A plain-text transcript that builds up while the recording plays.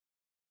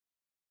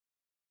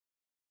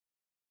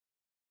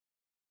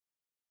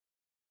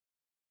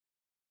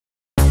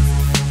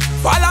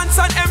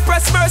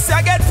Empress mercy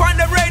I get from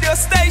the radio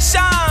station.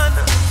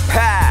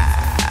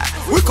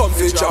 Ha. We come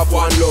to drop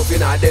one love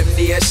in a them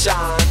nation.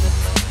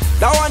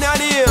 That one your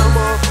name,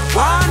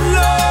 one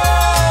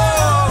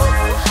love,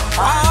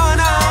 one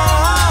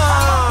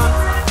on,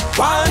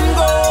 one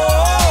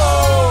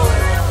goal,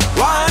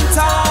 one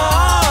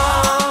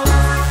time,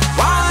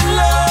 one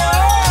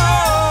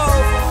love,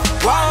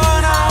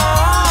 one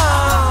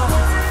on,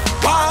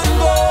 one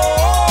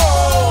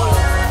goal,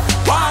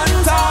 one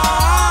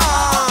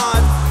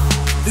time.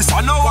 This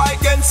one no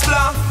against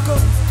black.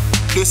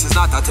 This is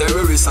not a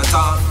terrorist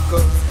attack.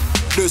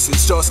 This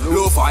is just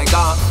love I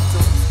got.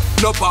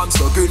 No bombs,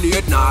 no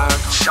grenade, no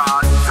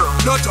shot.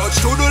 No touch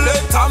to the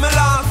left of my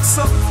locks.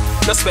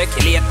 No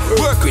speculate,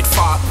 work with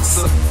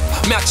facts.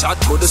 Me a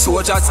chat to the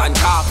soldiers and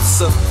cops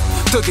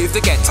to give the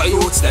ghetto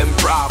youths them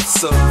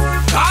props.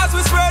 As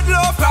we spread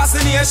love across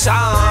the nation,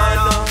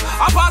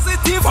 a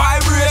positive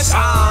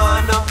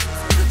vibration.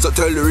 So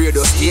tell the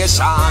radio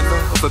station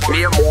to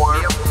play more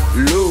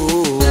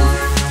love.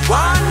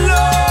 One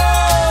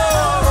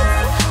love,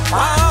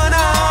 one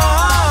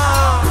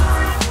on,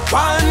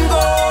 one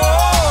goal.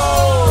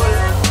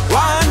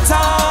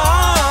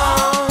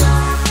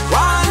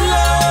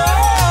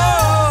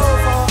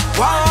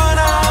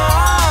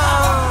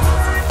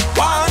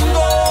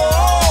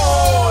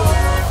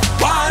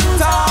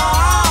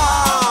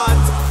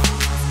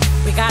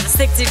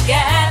 Stick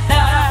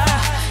together,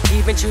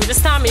 even through the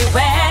stormy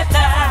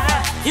weather.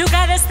 You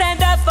gotta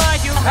stand up for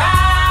your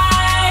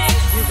rights.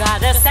 You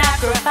gotta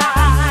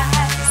sacrifice.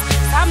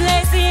 Some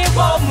lazy and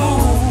won't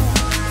move.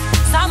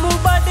 Some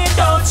move but they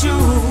don't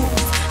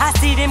choose. I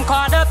see them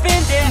caught up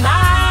in their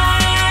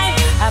mind.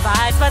 Have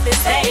eyes but they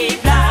stay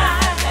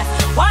blind.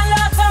 One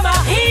love for my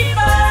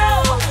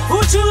people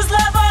who choose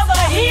love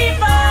over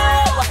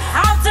evil.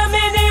 How to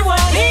many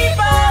one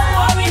people?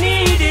 All we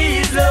need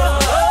is love.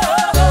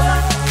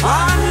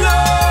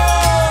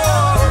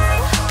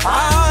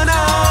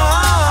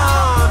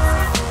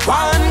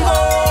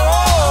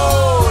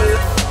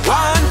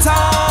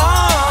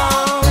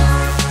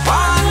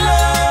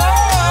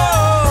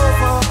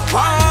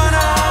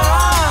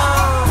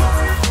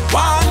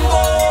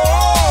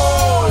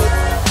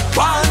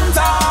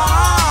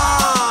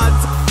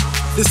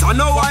 This are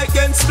no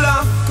against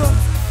black.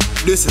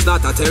 This is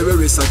not a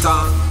terrorist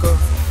attack.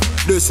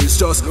 This is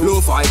just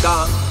love I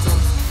got.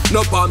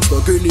 No bombs,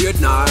 no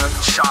grenade, no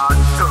shot.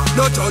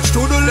 No touch to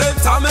the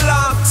left of my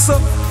locks.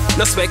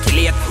 No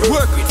speculate,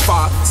 work with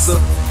facts.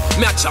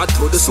 Me a chat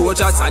to the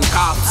soldiers and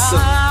cops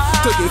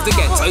to give the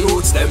ghetto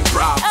youths them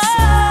props.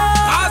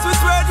 As we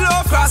spread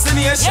love across the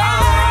nation,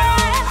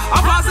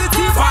 a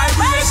positive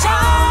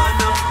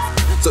vibration.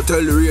 So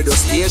tell the radio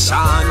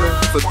station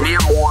to play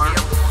more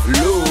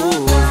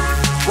love.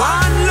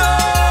 One